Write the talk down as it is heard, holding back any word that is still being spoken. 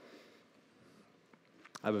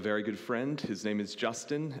I have a very good friend. His name is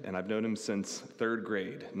Justin, and I've known him since third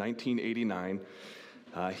grade, 1989.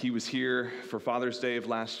 He was here for Father's Day of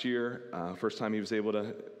last year. First time he was able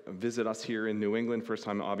to visit us here in New England. First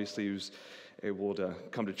time, obviously, he was able to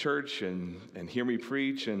come to church and hear me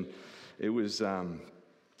preach. And it was a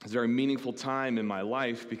very meaningful time in my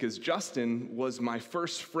life because Justin was my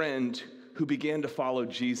first friend who began to follow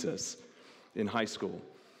Jesus in high school.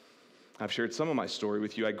 I've shared some of my story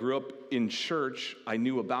with you. I grew up in church. I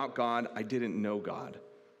knew about God. I didn't know God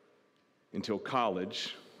until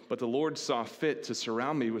college. But the Lord saw fit to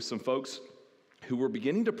surround me with some folks who were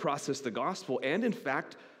beginning to process the gospel and, in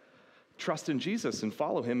fact, trust in Jesus and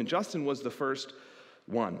follow him. And Justin was the first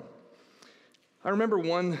one. I remember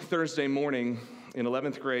one Thursday morning in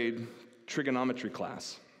 11th grade trigonometry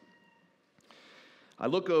class. I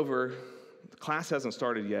look over. The class hasn't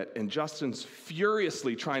started yet, and Justin's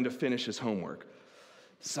furiously trying to finish his homework.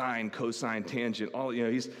 Sine, cosine, tangent, all,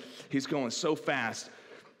 he's going so fast.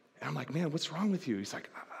 And I'm like, man, what's wrong with you? He's like,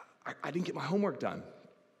 I didn't get my homework done.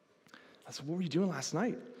 I said, what were you doing last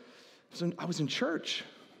night? I was in church.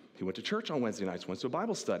 He went to church on Wednesday nights, went to a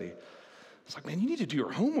Bible study. I was like, man, you need to do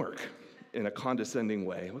your homework in a condescending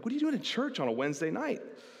way. I'm like, what are you doing in church on a Wednesday night?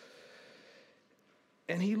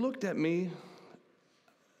 And he looked at me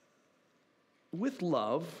with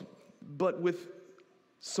love, but with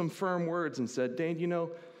some firm words and said, Dane,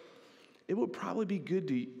 it would probably be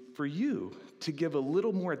good for you to give a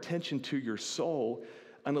little more attention to your soul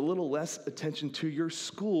and a little less attention to your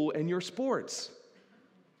school and your sports.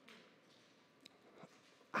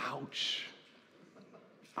 Ouch.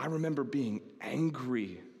 I remember being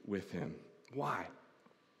angry with him. Why?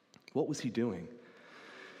 What was he doing?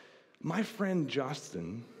 My friend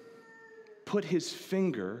Justin put his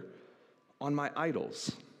finger on my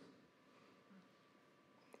idols.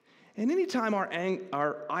 And anytime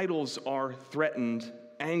our idols are threatened,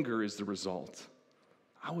 anger is the result.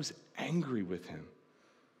 I was angry with him.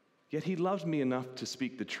 Yet he loved me enough to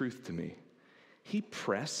speak the truth to me. He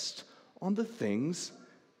pressed on the things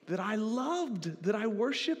that I loved, that I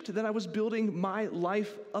worshiped, that I was building my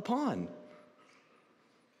life upon.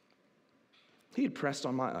 He had pressed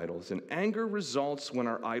on my idols, and anger results when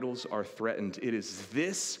our idols are threatened. It is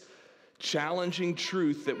this challenging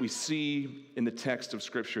truth that we see in the text of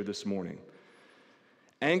Scripture this morning.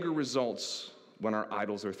 Anger results when our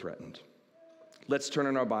idols are threatened. Let's turn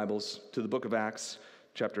in our Bibles to the book of Acts,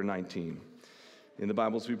 chapter 19. In the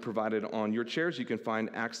Bibles we provided on your chairs, you can find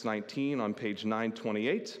Acts 19 on page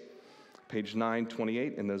 928. Page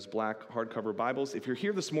 928 in those black hardcover Bibles. If you're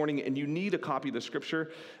here this morning and you need a copy of the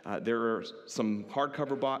Scripture, there are some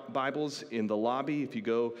hardcover Bibles in the lobby. If you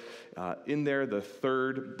go in there, the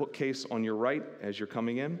third bookcase on your right as you're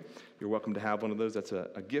coming in, you're welcome to have one of those. That's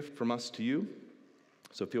a gift from us to you.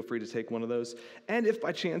 So feel free to take one of those. And if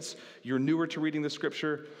by chance you're newer to reading the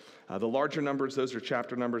Scripture, the larger numbers, those are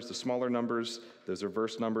chapter numbers. The smaller numbers, those are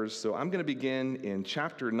verse numbers. So I'm going to begin in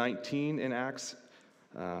chapter 19 in Acts,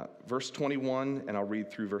 verse 21, and I'll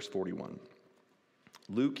read through verse 41.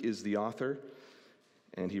 Luke is the author,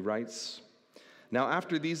 and he writes, Now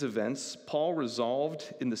after these events, Paul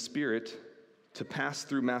resolved in the Spirit to pass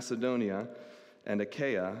through Macedonia and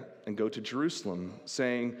Achaia and go to Jerusalem,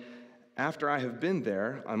 saying, After I have been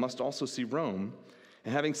there, I must also see Rome.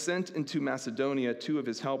 And having sent into Macedonia 2 of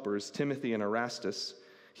his helpers, Timothy and Erastus,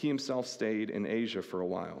 he himself stayed in Asia for a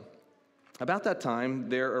while. About that time,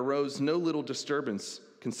 there arose no little disturbance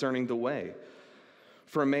concerning the way.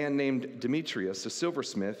 For a man named Demetrius, a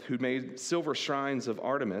silversmith, who made silver shrines of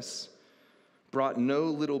Artemis, brought no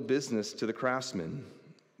little business to the craftsmen.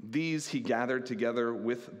 These he gathered together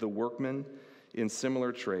with the workmen in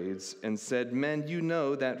similar trades and said, Men, you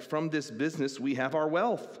know that from this business we have our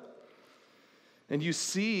wealth. And you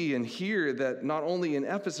see and hear that not only in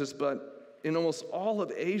Ephesus, but in almost all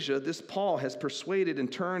of Asia, this Paul has persuaded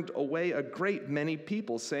and turned away a great many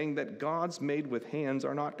people, saying that gods made with hands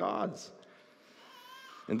are not gods.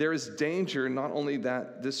 And there is danger not only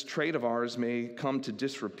that this trade of ours may come to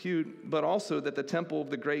disrepute, but also that the temple of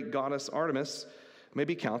the great goddess Artemis may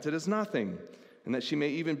be counted as nothing, and that she may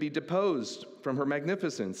even be deposed from her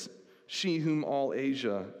magnificence, she whom all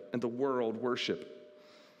Asia and the world worship.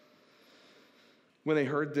 When they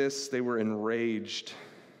heard this, they were enraged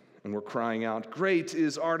and were crying out, Great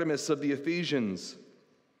is Artemis of the Ephesians.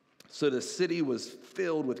 So the city was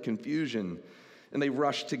filled with confusion, and they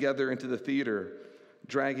rushed together into the theater,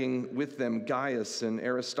 dragging with them Gaius and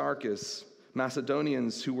Aristarchus,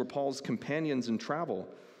 Macedonians who were Paul's companions in travel.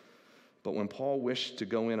 But when Paul wished to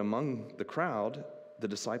go in among the crowd, the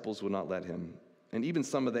disciples would not let him. And even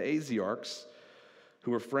some of the Asiarchs,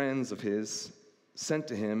 who were friends of his, sent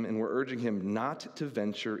to him and were urging him not to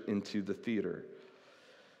venture into the theater.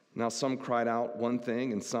 Now some cried out one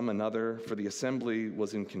thing and some another, for the assembly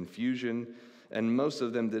was in confusion, and most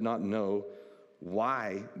of them did not know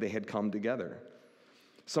why they had come together.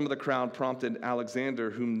 Some of the crowd prompted Alexander,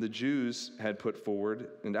 whom the Jews had put forward,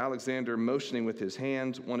 and Alexander, motioning with his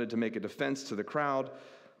hand, wanted to make a defense to the crowd,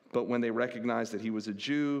 but when they recognized that he was a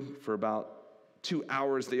Jew, for about 2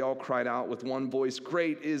 hours they all cried out with one voice,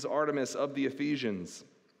 "Great is Artemis of the Ephesians."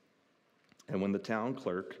 And when the town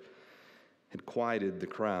clerk had quieted the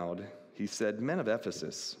crowd, he said, "Men of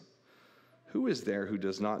Ephesus, who is there who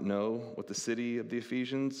does not know what the city of the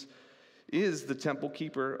Ephesians is, the temple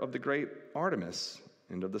keeper of the great Artemis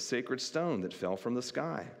and of the sacred stone that fell from the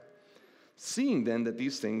sky? Seeing then that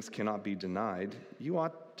these things cannot be denied, you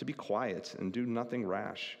ought to be quiet and do nothing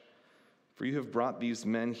rash. For you have brought these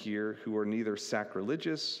men here who are neither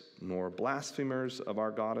sacrilegious nor blasphemers of our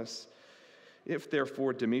goddess. If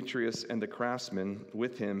therefore Demetrius and the craftsmen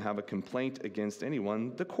with him have a complaint against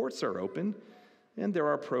anyone, the courts are open, and there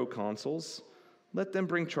are proconsuls. Let them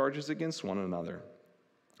bring charges against one another.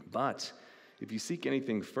 But if you seek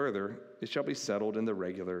anything further, it shall be settled in the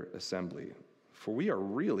regular assembly. For we are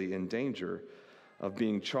really in danger of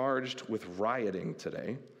being charged with rioting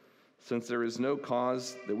today, since there is no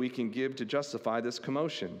cause that we can give to justify this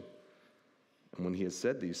commotion." And when he had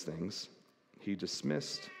said these things, he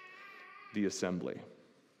dismissed the assembly.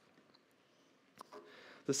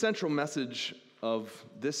 The central message of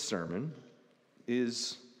this sermon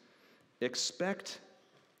is expect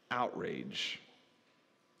outrage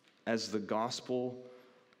as the gospel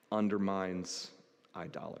undermines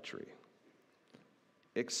idolatry.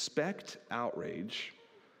 Expect outrage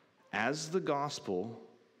as the gospel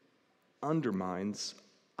undermines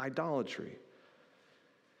idolatry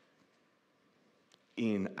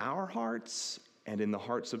in our hearts and in the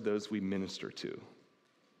hearts of those we minister to.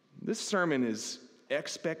 This sermon is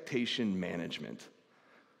expectation management.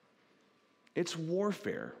 It's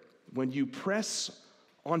warfare when you press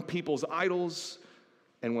on people's idols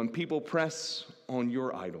and when people press on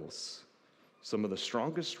your idols. Some of the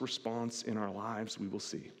strongest response in our lives we will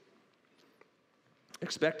see.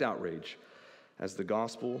 Expect outrage as the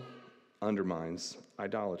gospel undermines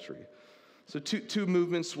idolatry. So two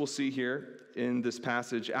movements we'll see here in this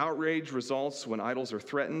passage. Outrage results when idols are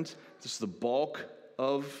threatened. This is the bulk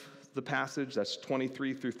of the passage. That's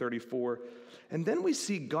 23 through 34. And then we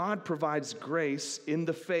see God provides grace in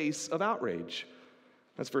the face of outrage.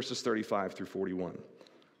 That's verses 35 through 41.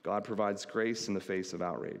 God provides grace in the face of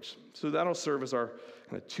outrage. So that'll serve as our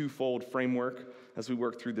kind of twofold framework as we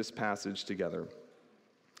work through this passage together.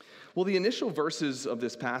 Well, the initial verses of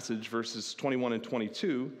this passage, verses 21 and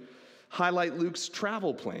 22, highlight Luke's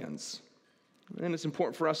travel plans. And it's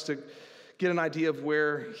important for us to get an idea of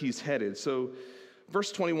where he's headed. So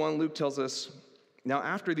verse 21, Luke tells us, "Now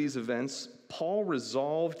after these events, Paul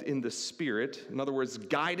resolved in the Spirit," in other words,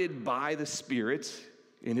 guided by the Spirit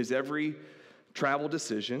in his every travel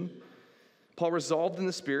decision, Paul resolved in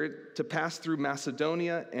the Spirit to pass through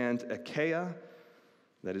Macedonia and Achaia,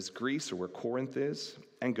 that is Greece, or where Corinth is,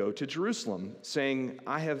 and go to Jerusalem, saying,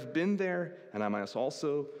 "I have been there, and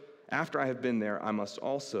after I have been there, I must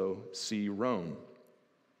also see Rome."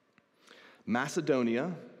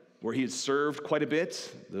 Macedonia, where he had served quite a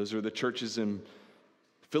bit, those are the churches in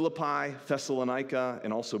Philippi, Thessalonica,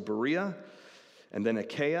 and also Berea, and then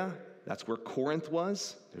Achaia, that's where Corinth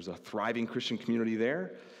was. There's a thriving Christian community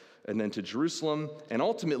there. And then to Jerusalem. And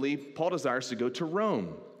ultimately, Paul desires to go to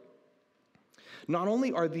Rome. Not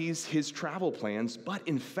only are these his travel plans, but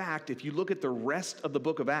in fact, if you look at the rest of the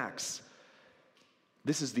book of Acts,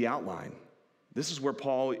 this is the outline. This is where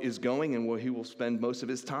Paul is going and where he will spend most of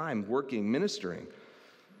his time working, ministering.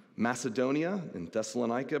 Macedonia and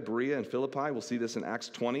Thessalonica, Berea and Philippi. We'll see this in Acts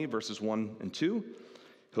 20, verses 1 and 2.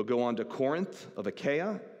 He'll go on to Corinth of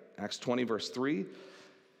Achaia, Acts 20, verse 3.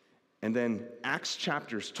 And then Acts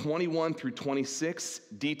chapters 21 through 26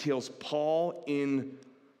 details Paul in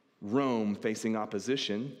Rome facing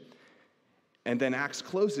opposition. And then Acts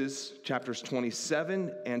closes, chapters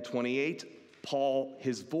 27 and 28, Paul,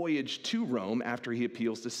 his voyage to Rome after he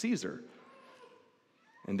appeals to Caesar.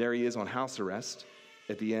 And there he is on house arrest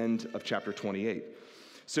at the end of chapter 28.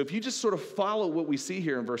 So if you just sort of follow what we see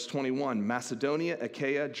here in verse 21, Macedonia,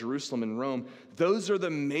 Achaia, Jerusalem, and Rome, those are the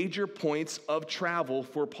major points of travel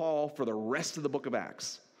for Paul for the rest of the book of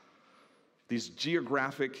Acts. These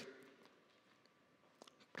geographic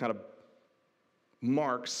kind of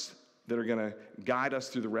marks that are going to guide us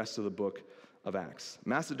through the rest of the book of Acts.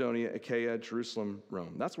 Macedonia, Achaia, Jerusalem,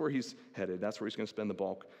 Rome. That's where he's headed. That's where he's going to spend the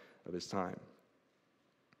bulk of his time.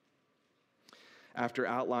 After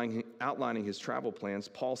outlining outlining his travel plans,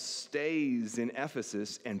 Paul stays in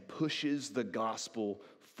Ephesus and pushes the gospel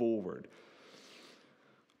forward.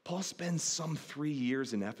 Paul spends some 3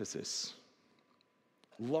 years in Ephesus,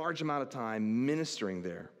 large amount of time ministering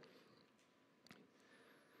there.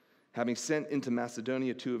 Having sent into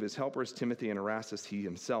Macedonia 2 of his helpers, Timothy and Erastus, he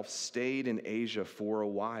himself stayed in Asia for a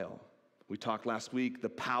while. We talked last week, the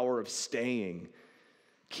power of staying,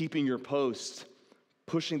 keeping your post,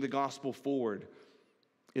 pushing the gospel forward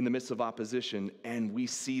in the midst of opposition. And we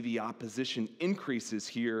see the opposition increases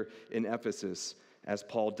here in Ephesus as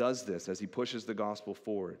Paul does this, as he pushes the gospel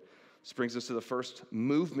forward. This brings us to the first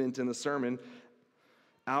movement in the sermon.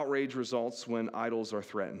 Outrage results when idols are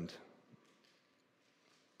threatened.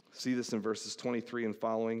 See this in verses 23 and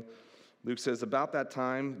following. Luke says, about that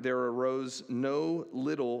time there arose no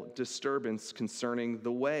little disturbance concerning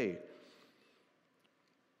the way.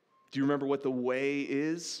 Do you remember what the way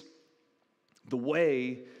is? The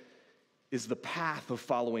way is the path of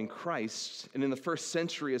following Christ. And in the first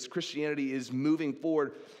century, as Christianity is moving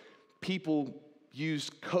forward, people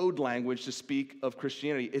used code language to speak of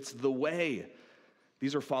Christianity. It's the way.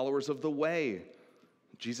 These are followers of the way.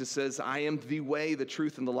 Jesus says, I am the way, the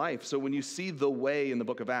truth, and the life. So when you see the way in the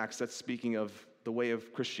book of Acts, that's speaking of the way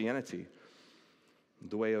of Christianity,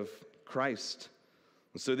 the way of Christ.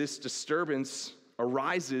 And so this disturbance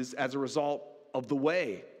arises as a result of the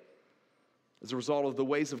way, as a result of the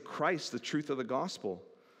ways of Christ, the truth of the gospel.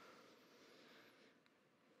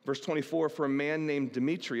 Verse 24, for a man named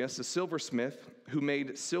Demetrius, a silversmith, who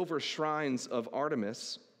made silver shrines of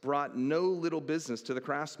Artemis, brought no little business to the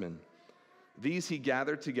craftsmen. These he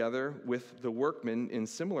gathered together with the workmen in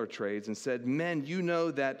similar trades and said, men, you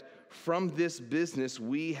know that from this business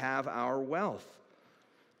we have our wealth.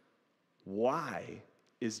 Why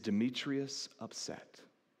is Demetrius upset?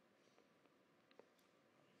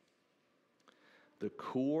 The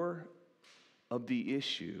core of the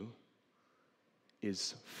issue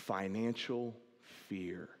is financial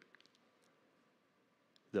fear.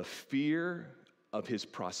 The fear of his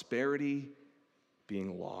prosperity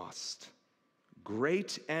being lost.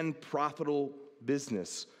 Great and profitable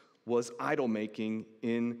business was idol making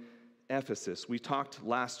in Ephesus. We talked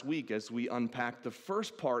last week as we unpacked the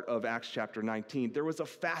first part of Acts chapter 19. There was a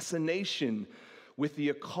fascination with the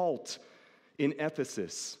occult in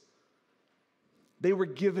Ephesus. They were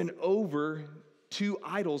given over to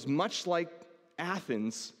idols, much like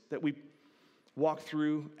Athens that we walked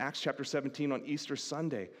through Acts chapter 17 on Easter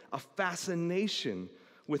Sunday. A fascination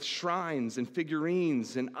with shrines and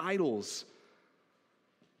figurines and idols.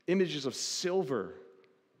 Images of silver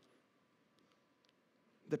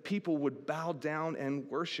that people would bow down and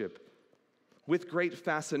worship. With great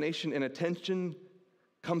fascination and attention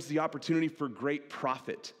comes the opportunity for great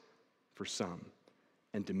profit for some.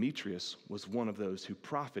 And Demetrius was one of those who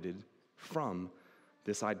profited from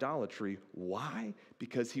this idolatry. Why?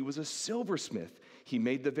 Because he was a silversmith. He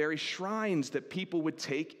made the very shrines that people would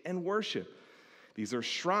take and worship. These are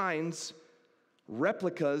shrines,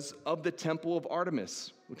 replicas of the temple of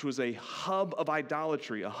Artemis, which was a hub of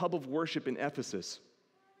idolatry, a hub of worship in Ephesus.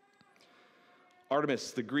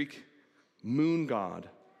 Artemis, the Greek moon god,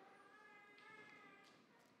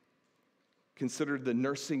 considered the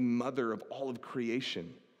nursing mother of all of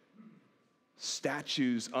creation.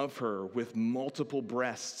 Statues of her with multiple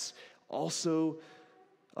breasts, also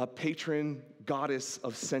a patron goddess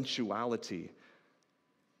of sensuality.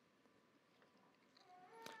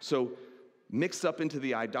 So, mixed up into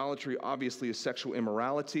the idolatry, obviously, is sexual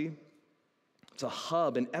immorality. It's a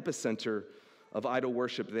hub, an epicenter of idol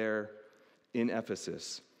worship there in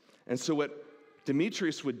Ephesus. And so what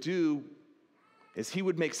Demetrius would do is he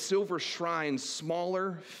would make silver shrines,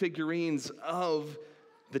 smaller figurines of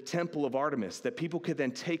the temple of Artemis that people could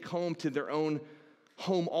then take home to their own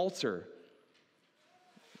home altar.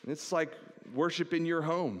 And it's like worship in your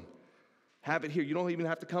home. Have it here. You don't even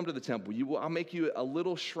have to come to the temple. I'll make you a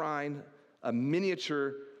little shrine, a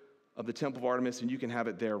miniature of the temple of Artemis, and you can have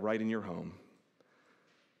it there right in your home.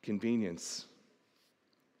 Convenience.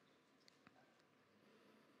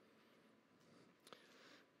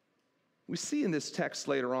 We see in this text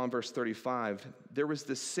later on, verse 35, there was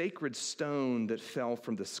this sacred stone that fell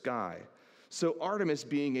from the sky. So Artemis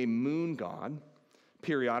being a moon god,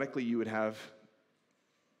 periodically you would have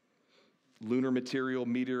lunar material,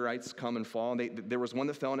 meteorites come and fall. And there was one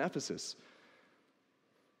that fell in Ephesus.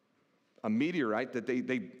 A meteorite that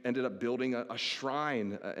they ended up building a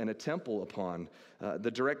shrine and a temple upon. The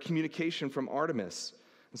direct communication from Artemis.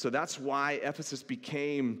 And so that's why Ephesus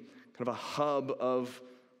became kind of a hub of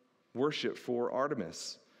worship for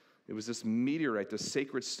Artemis. It was this meteorite, this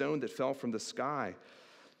sacred stone that fell from the sky.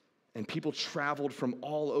 And people traveled from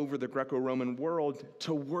all over the Greco-Roman world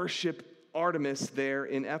to worship Artemis there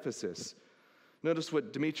in Ephesus. Notice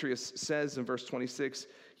what Demetrius says in verse 26.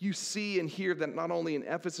 You see and hear that not only in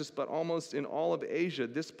Ephesus, but almost in all of Asia,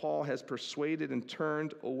 this Paul has persuaded and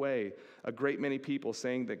turned away a great many people,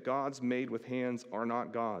 saying that gods made with hands are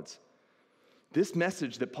not gods. This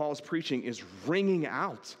message that Paul is preaching is ringing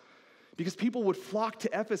out because people would flock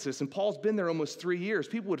to Ephesus, and Paul's been there almost 3 years.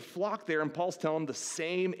 People would flock there, and Paul's telling them the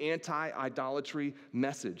same anti-idolatry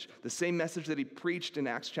message, the same message that he preached in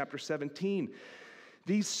Acts chapter 17.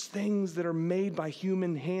 These things that are made by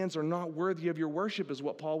human hands are not worthy of your worship, is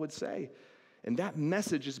what Paul would say. And that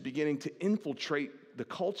message is beginning to infiltrate the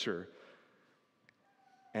culture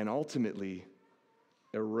and ultimately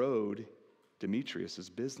erode Demetrius'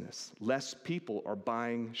 business. Less people are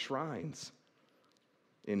buying shrines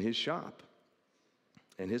in his shop,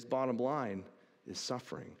 and his bottom line is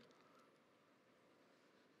suffering.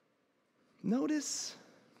 Notice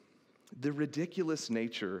the ridiculous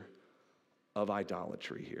nature of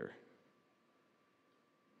idolatry here.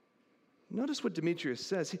 Notice what Demetrius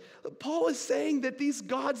says. Paul is saying that these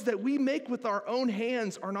gods that we make with our own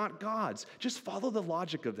hands are not gods. Just follow the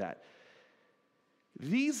logic of that.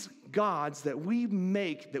 These gods that we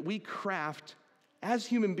make, that we craft as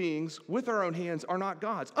human beings with our own hands are not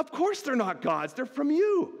gods. Of course they're not gods. They're from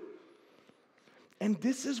you. And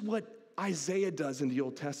this is what Isaiah does in the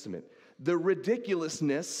Old Testament. The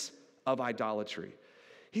ridiculousness of idolatry.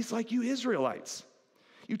 He's like, you Israelites,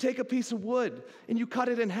 you take a piece of wood and you cut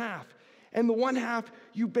it in half. And the one half,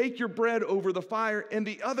 you bake your bread over the fire, and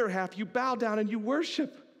the other half, you bow down and you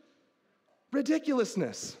worship.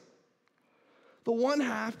 Ridiculousness. The one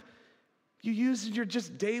half, you use in your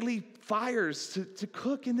just daily fires to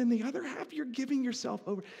cook, and then the other half, you're giving yourself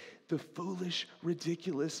over. The foolish,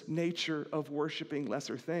 ridiculous nature of worshiping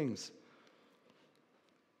lesser things.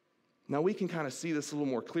 Now, we can kind of see this a little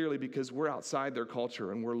more clearly because we're outside their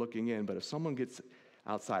culture and we're looking in, but if someone gets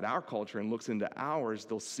outside our culture and looks into ours,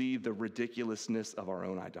 they'll see the ridiculousness of our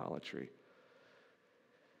own idolatry.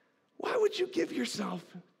 Why would you give yourself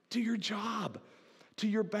to your job, to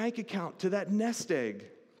your bank account, to that nest egg?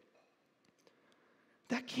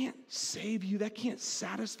 That can't save you. That can't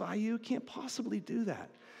satisfy you. It can't possibly do that.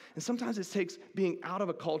 And sometimes it takes being out of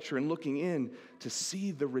a culture and looking in to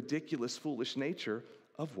see the ridiculous, foolish nature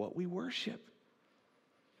of what we worship.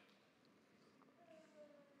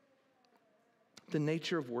 The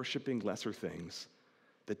nature of worshiping lesser things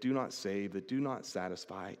that do not save, that do not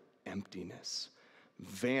satisfy, emptiness,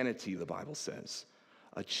 vanity, the Bible says,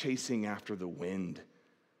 a chasing after the wind.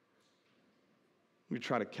 You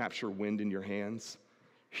try to capture wind in your hands,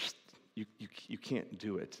 you can't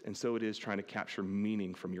do it. And so it is trying to capture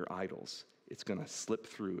meaning from your idols. It's going to slip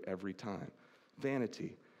through every time.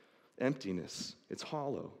 Vanity, emptiness, it's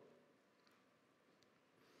hollow.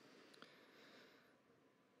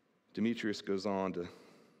 Demetrius goes on to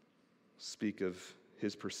speak of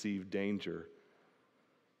his perceived danger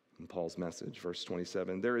in Paul's message, verse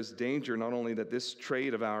 27. There is danger not only that this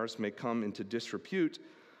trade of ours may come into disrepute,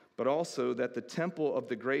 but also that the temple of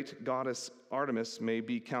the great goddess Artemis may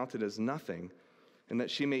be counted as nothing, and that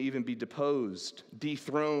she may even be deposed,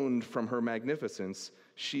 dethroned from her magnificence,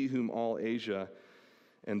 she whom all Asia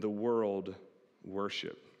and the world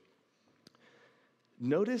worship.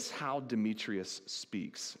 Notice how Demetrius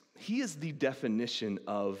speaks. He is the definition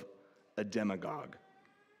of a demagogue.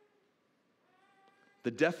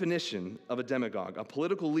 The definition of a demagogue, a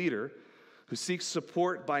political leader who seeks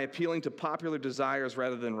support by appealing to popular desires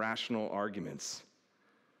rather than rational arguments.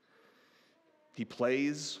 He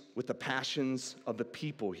plays with the passions of the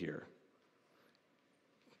people here,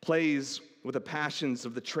 plays with the passions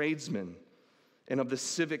of the tradesmen and of the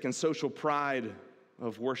civic and social pride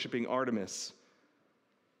of worshiping Artemis.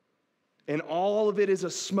 And all of it is a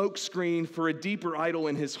smokescreen for a deeper idol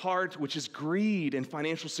in his heart, which is greed and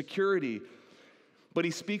financial security. But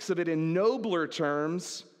he speaks of it in nobler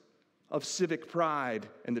terms of civic pride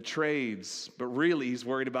and the trades, but really he's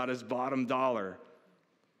worried about his bottom dollar.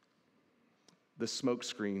 The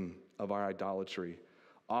smokescreen of our idolatry.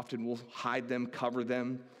 Often we'll hide them, cover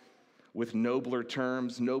them with nobler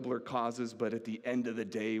terms, nobler causes, but at the end of the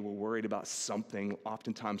day, we're worried about something,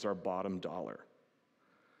 oftentimes our bottom dollar.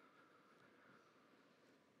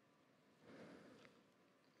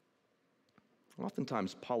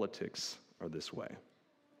 Oftentimes politics are this way.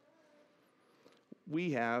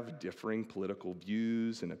 We have differing political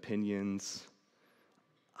views and opinions.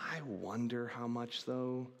 I wonder how much,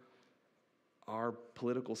 though, our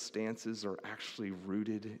political stances are actually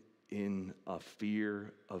rooted in a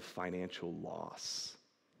fear of financial loss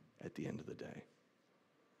at the end of the day.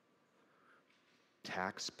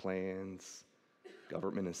 tax plans,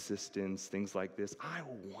 government assistance, things like this. I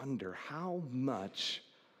wonder how much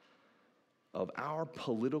of our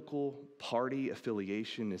political party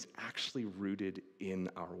affiliation is actually rooted in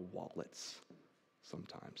our wallets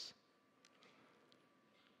sometimes.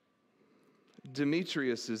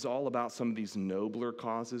 Demetrius is all about some of these nobler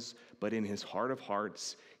causes, but in his heart of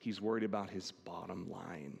hearts, he's worried about his bottom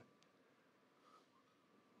line.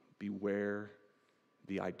 Beware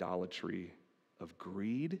the idolatry of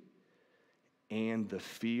greed and the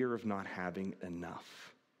fear of not having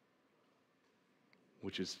enough,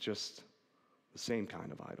 which is just the same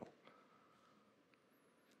kind of idol.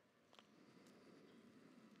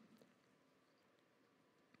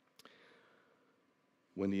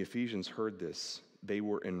 When the Ephesians heard this, they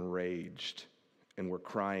were enraged and were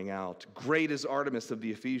crying out, "Great is Artemis of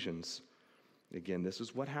the Ephesians." Again, this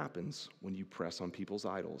is what happens when you press on people's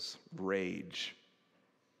idols. Rage.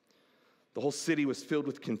 The whole city was filled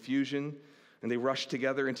with confusion, and they rushed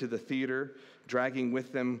together into the theater, dragging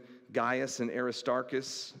with them Gaius and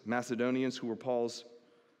Aristarchus, Macedonians who were Paul's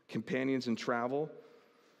companions in travel.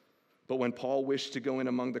 But when Paul wished to go in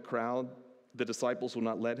among the crowd, the disciples would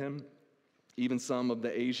not let him. Even some of the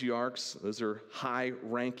Asiarchs, those are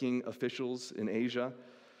high-ranking officials in Asia,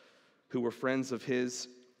 who were friends of his,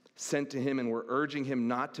 sent to him and were urging him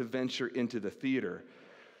not to venture into the theater.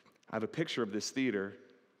 I have a picture of this theater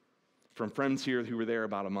from friends here who were there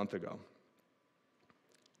about a month ago.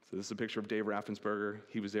 So this is a picture of Dave Raffensperger.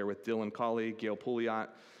 He was there with Dylan Colley, Gail Pouliot,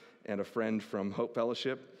 and a friend from Hope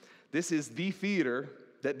Fellowship. This is the theater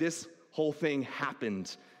that this whole thing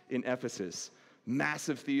happened in Ephesus.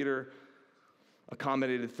 Massive theater,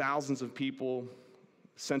 accommodated thousands of people,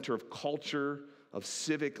 center of culture, of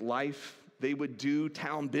civic life. They would do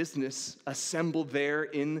town business assembled there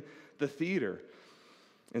in the theater.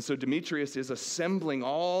 And so Demetrius is assembling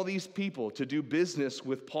all these people to do business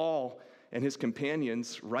with Paul and his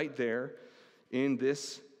companions right there in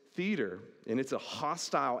this theater. And it's a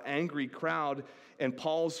hostile, angry crowd, and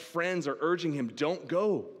Paul's friends are urging him, don't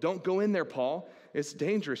go in there, Paul. It's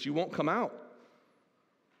dangerous, you won't come out.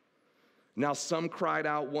 Now some cried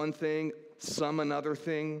out one thing, some another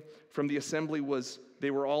thing. From the assembly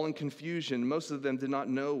they were all in confusion. Most of them did not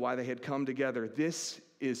know why they had come together. This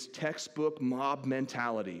is textbook mob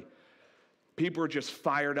mentality. People are just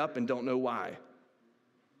fired up and don't know why.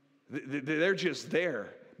 They're just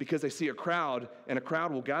there because they see a crowd, and a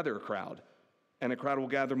crowd will gather a crowd, and a crowd will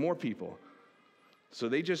gather more people. So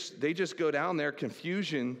they just go down there,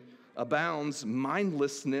 confusion abounds,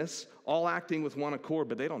 mindlessness, all acting with one accord,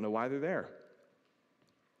 but they don't know why they're there.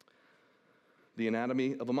 The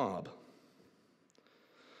anatomy of a mob.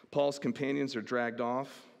 Paul's companions are dragged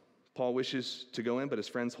off. Paul wishes to go in, but his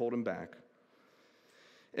friends hold him back.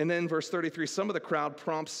 And then verse 33, some of the crowd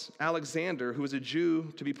prompts Alexander, who is a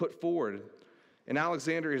Jew, to be put forward. And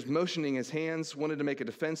Alexander is motioning his hands, wanted to make a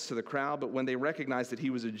defense to the crowd, but when they recognized that he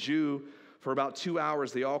was a Jew, for about 2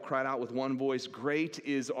 hours, they all cried out with one voice, "Great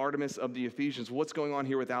is Artemis of the Ephesians." What's going on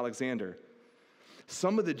here with Alexander?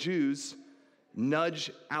 Some of the Jews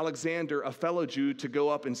nudge Alexander, a fellow Jew, to go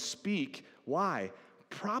up and speak. Why?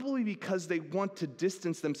 Probably because they want to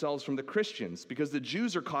distance themselves from the Christians, because the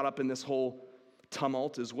Jews are caught up in this whole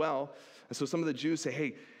tumult as well. And so some of the Jews say,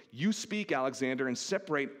 hey, you speak, Alexander, and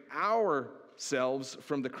separate ourselves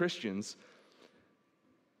from the Christians.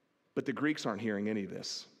 But the Greeks aren't hearing any of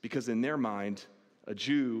this, because in their mind, a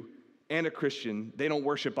Jew and a Christian, they don't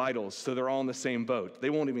worship idols, so they're all in the same boat. They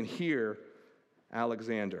won't even hear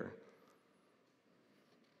Alexander.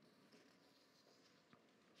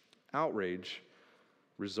 Outrage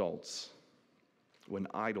results when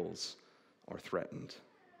idols are threatened.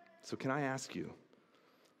 So can I ask you,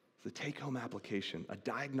 the take-home application, a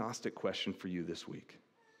diagnostic question for you this week.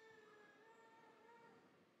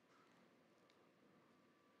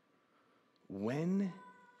 When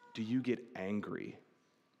do you get angry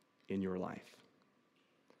in your life?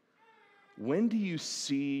 When do you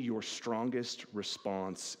see your strongest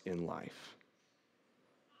response in life?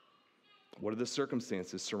 What are the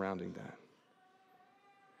circumstances surrounding that?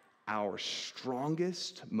 Our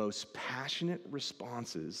strongest, most passionate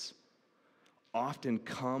responses often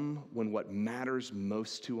come when what matters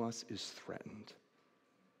most to us is threatened.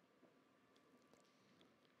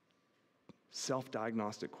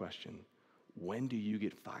 Self-diagnostic question. When do you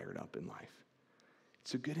get fired up in life?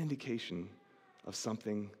 It's a good indication of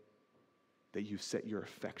something that you've set your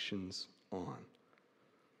affections on.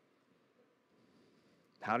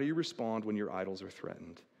 How do you respond when your idols are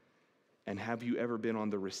threatened? And have you ever been on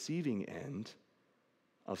the receiving end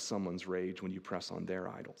of someone's rage when you press on their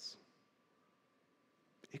idols?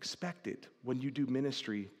 expect it when you do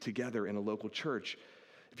ministry together in a local church.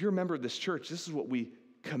 If you're a member of this church, this is what we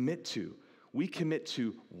commit to. We commit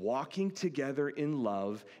to walking together in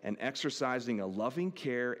love and exercising a loving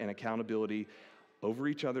care and accountability over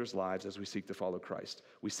each other's lives as we seek to follow Christ.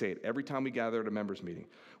 We say it every time we gather at a members meeting.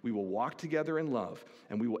 We will walk together in love,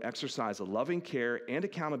 and we will exercise a loving care and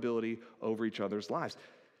accountability over each other's lives.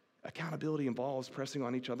 Accountability involves pressing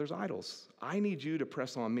on each other's idols. I need you to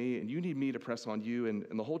press on me, and you need me to press on you, and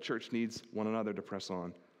the whole church needs one another to press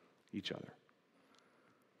on each other.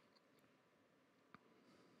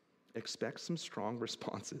 Expect some strong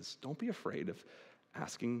responses. Don't be afraid of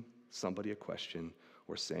asking somebody a question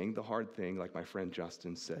or saying the hard thing like my friend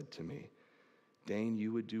Justin said to me. Dane,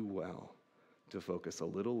 you would do well to focus a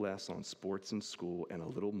little less on sports and school and a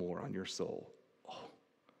little more on your soul. Oh,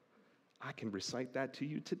 I can recite that to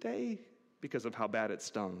you today because of how bad it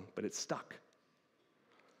stung, but it stuck.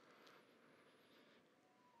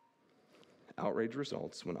 Outrage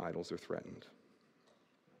results when idols are threatened.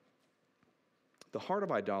 The heart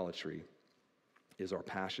of idolatry is our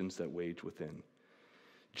passions that wage within.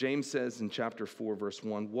 James says in chapter 4, verse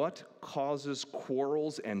 1, "What causes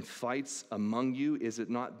quarrels and fights among you? Is it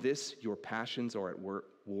not this, your passions are at war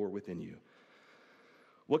within you?"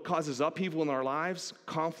 What causes upheaval in our lives,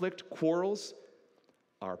 conflict, quarrels?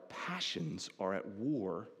 Our passions are at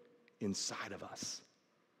war inside of us.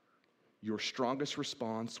 Your strongest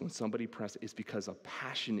response when somebody presses is because a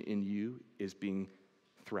passion in you is being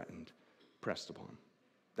threatened, pressed upon.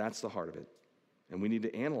 That's the heart of it. And we need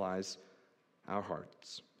to analyze our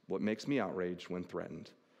hearts. What makes me outraged when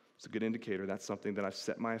threatened? It's a good indicator. That's something that I've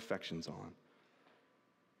set my affections on.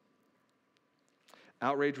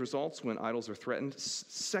 Outrage results when idols are threatened.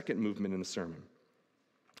 Second movement in the sermon.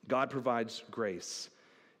 God provides grace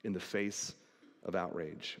in the face of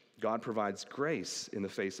outrage. God provides grace in the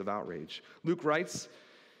face of outrage. Luke writes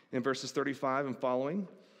in verses 35 and following,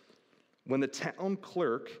 "When the town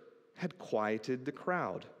clerk had quieted the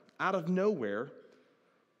crowd, out of nowhere,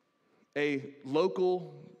 a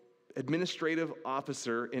local administrative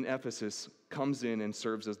officer in Ephesus comes in and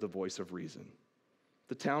serves as the voice of reason.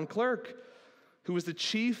 The town clerk, who was the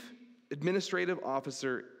chief administrative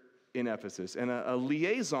officer in Ephesus and a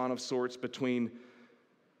liaison of sorts between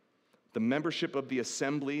the membership of the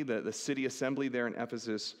assembly, the city assembly there in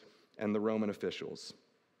Ephesus, and the Roman officials.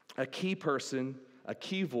 A key person, a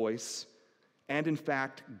key voice, and in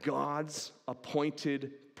fact, God's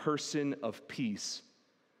appointed person of peace.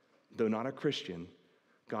 Though not a Christian,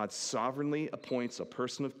 God sovereignly appoints a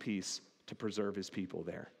person of peace to preserve his people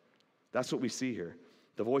there. That's what we see here.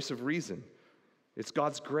 The voice of reason. It's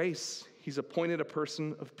God's grace. He's appointed a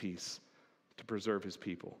person of peace to preserve his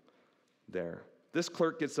people there. This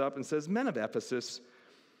clerk gets up and says, "Men of Ephesus,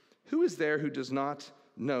 who is there who does not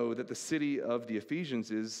know that the city of the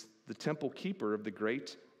Ephesians is the temple keeper of the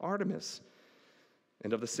great Artemis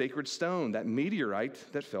and of the sacred stone, that meteorite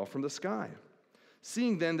that fell from the sky?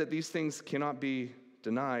 Seeing then that these things cannot be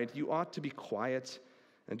denied, you ought to be quiet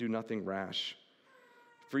and do nothing rash.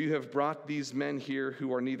 For you have brought these men here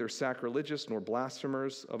who are neither sacrilegious nor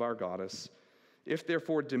blasphemers of our goddess. If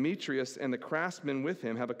therefore Demetrius and the craftsmen with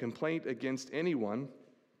him have a complaint against anyone,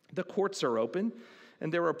 the courts are open,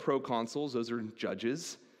 and there are proconsuls, those are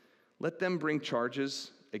judges. Let them bring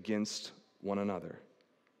charges against one another."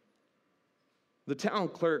 The town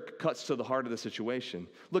clerk cuts to the heart of the situation.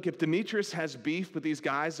 Look, if Demetrius has beef with these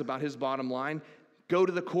guys about his bottom line, go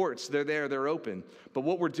to the courts. They're there, they're open. But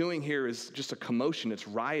what we're doing here is just a commotion. It's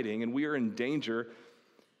rioting, and we are in danger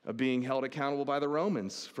of being held accountable by the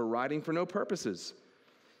Romans for rioting for no purposes.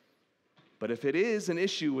 But if it is an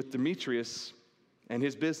issue with Demetrius and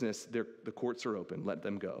his business, the courts are open. Let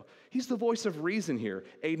them go. He's the voice of reason here,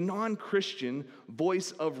 a non-Christian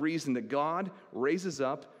voice of reason that God raises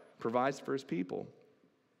up, provides for his people.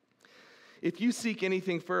 "If you seek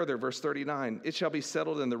anything further," verse 39, "it shall be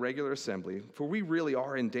settled in the regular assembly, for we really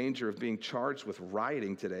are in danger of being charged with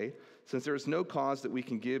rioting today, since there is no cause that we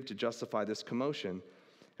can give to justify this commotion."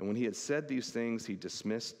 And when he had said these things, he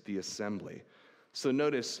dismissed the assembly. So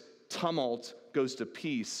notice, tumult goes to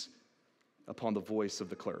peace upon the voice of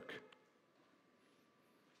the clerk.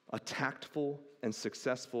 A tactful and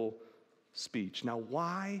successful speech. Now,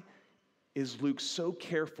 why is Luke so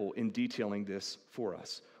careful in detailing this for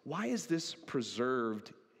us? Why is this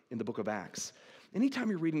preserved in the book of Acts? Anytime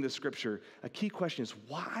you're reading the scripture, a key question is,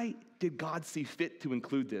 why did God see fit to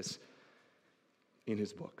include this in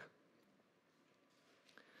his book?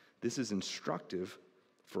 This is instructive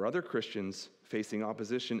for other Christians facing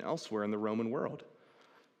opposition elsewhere in the Roman world,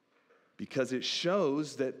 because it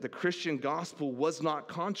shows that the Christian gospel was not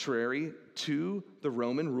contrary to the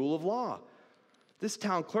Roman rule of law. This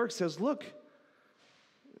town clerk says, look,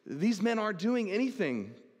 these men aren't doing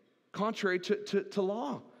anything contrary to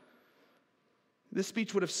law. This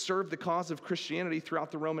speech would have served the cause of Christianity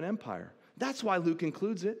throughout the Roman Empire. That's why Luke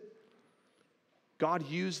includes it. God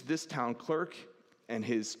used this town clerk and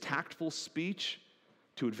his tactful speech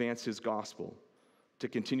to advance his gospel, to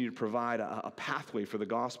continue to provide a pathway for the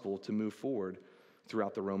gospel to move forward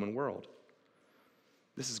throughout the Roman world.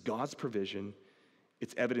 This is God's provision.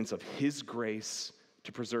 It's evidence of his grace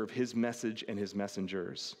to preserve his message and his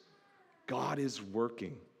messengers. God is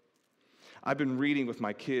working. I've been reading with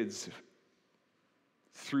my kids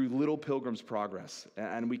through Little Pilgrim's Progress,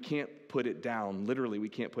 and we can't put it down. Literally, we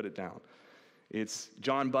can't put it down. It's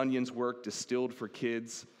John Bunyan's work distilled for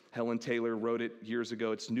kids. Helen Taylor wrote it years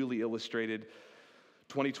ago. It's newly illustrated,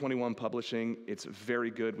 2021 publishing. It's very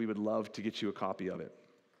good. We would love to get you a copy of it.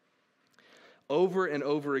 Over and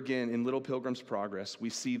over again in Little Pilgrim's Progress, we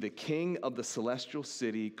see the king of the celestial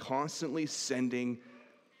city constantly sending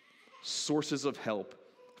sources of help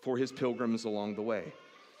for his pilgrims along the way.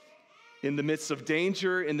 In the midst of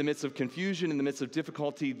danger, in the midst of confusion, in the midst of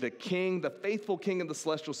difficulty, the king, the faithful king of the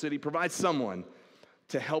celestial city, provides someone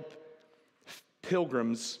to help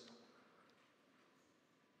pilgrims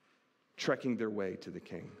trekking their way to the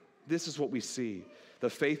king. This is what we see. The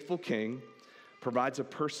faithful king provides a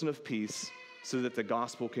person of peace so that the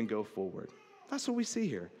gospel can go forward. That's what we see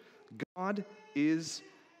here. God is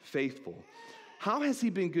faithful. How has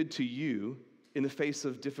he been good to you in the face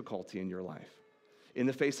of difficulty in your life? In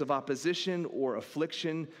the face of opposition or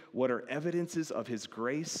affliction, what are evidences of his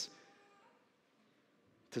grace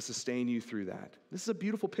to sustain you through that? This is a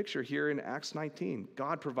beautiful picture here in Acts 19.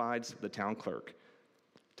 God provides the town clerk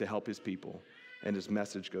to help his people, and his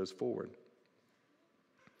message goes forward.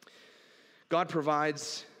 God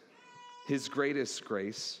provides his greatest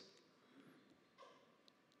grace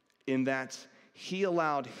in that he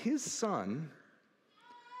allowed his son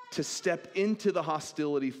to step into the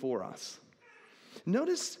hostility for us.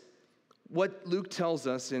 Notice what Luke tells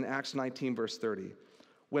us in Acts 19, verse 30.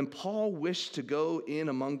 When Paul wished to go in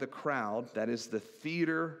among the crowd, that is the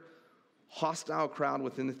theater, hostile crowd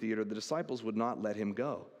within the theater, the disciples would not let him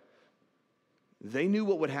go. They knew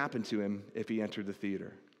what would happen to him if he entered the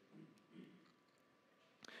theater.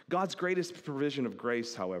 God's greatest provision of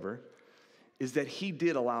grace, however, is that he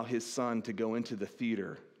did allow his son to go into the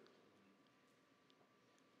theater.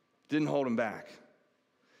 Didn't hold him back.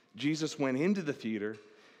 Jesus went into the theater,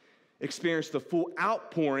 experienced the full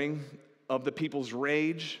outpouring of the people's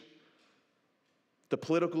rage, the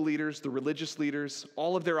political leaders, the religious leaders,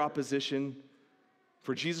 all of their opposition.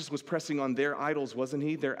 For Jesus was pressing on their idols, wasn't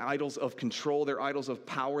he? Their idols of control, their idols of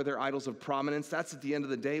power, their idols of prominence. That's at the end of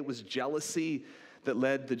the day. It was jealousy that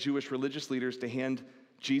led the Jewish religious leaders to hand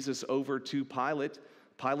Jesus over to Pilate.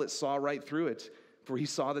 Pilate saw right through it, for he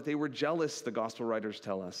saw that they were jealous, the gospel writers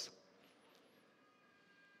tell us.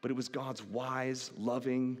 But it was God's wise,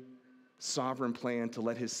 loving, sovereign plan to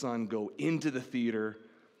let his son go into the theater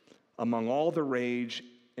among all the rage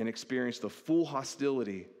and experience the full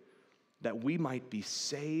hostility that we might be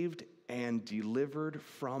saved and delivered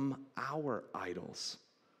from our idols.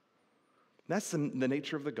 That's the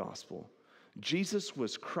nature of the gospel. Jesus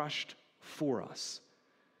was crushed for us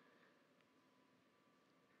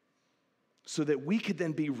so that we could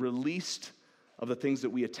then be released of the things that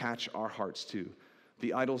we attach our hearts to,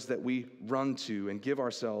 the idols that we run to and give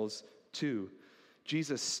ourselves to.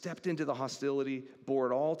 Jesus stepped into the hostility,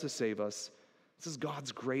 bore it all to save us. This is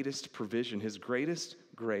God's greatest provision, his greatest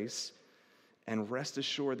grace. And rest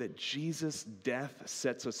assured that Jesus' death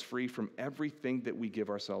sets us free from everything that we give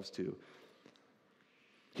ourselves to.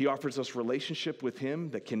 He offers us relationship with him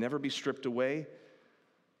that can never be stripped away.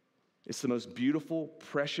 It's the most beautiful,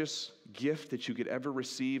 precious gift that you could ever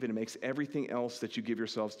receive, and it makes everything else that you give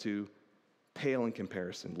yourselves to pale in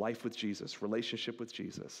comparison. Life with Jesus, relationship with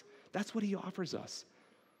Jesus. That's what he offers us.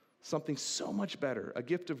 Something so much better, a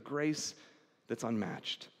gift of grace that's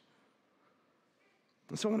unmatched.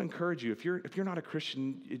 And so I want to encourage you, if you're not a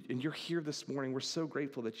Christian and you're here this morning, we're so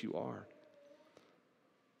grateful that you are.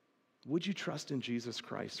 Would you trust in Jesus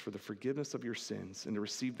Christ for the forgiveness of your sins and to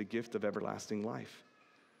receive the gift of everlasting life?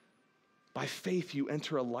 By faith, you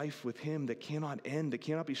enter a life with him that cannot end, that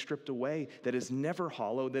cannot be stripped away, that is never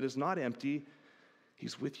hollow, that is not empty.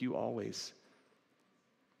 He's with you always.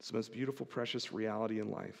 It's the most beautiful, precious reality in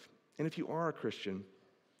life. And if you are a Christian,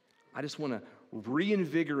 I just want to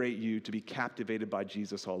reinvigorate you to be captivated by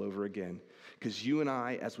Jesus all over again. Because you and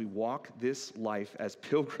I, as we walk this life as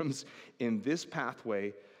pilgrims in this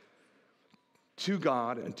pathway to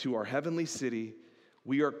God and to our heavenly city,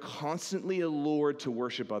 we are constantly allured to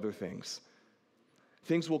worship other things.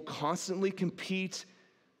 Things will constantly compete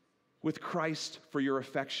with Christ for your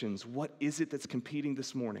affections. What is it that's competing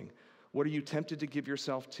this morning? What are you tempted to give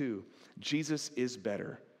yourself to? Jesus is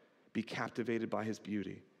better. Be captivated by his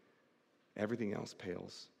beauty. Everything else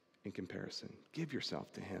pales in comparison. Give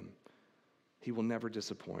yourself to him. He will never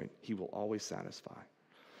disappoint. He will always satisfy.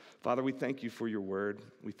 Father, we thank you for your word.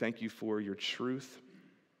 We thank you for your truth.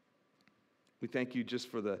 We thank you just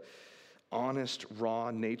for the honest,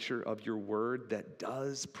 raw nature of your word that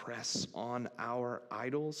does press on our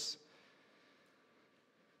idols.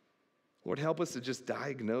 Lord, help us to just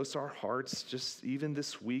diagnose our hearts, just even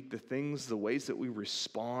this week, the ways that we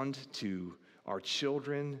respond to our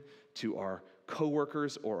children, to our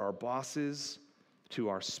coworkers or our bosses, to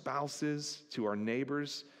our spouses, to our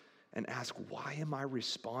neighbors, and ask, why am I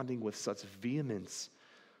responding with such vehemence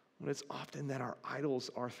when it's often that our idols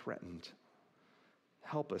are threatened?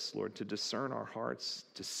 Help us, Lord, to discern our hearts,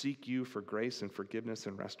 to seek you for grace and forgiveness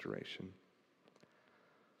and restoration.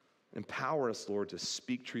 Empower us, Lord, to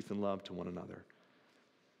speak truth and love to one another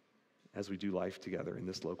as we do life together in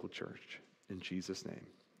this local church. In Jesus' name,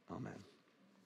 amen.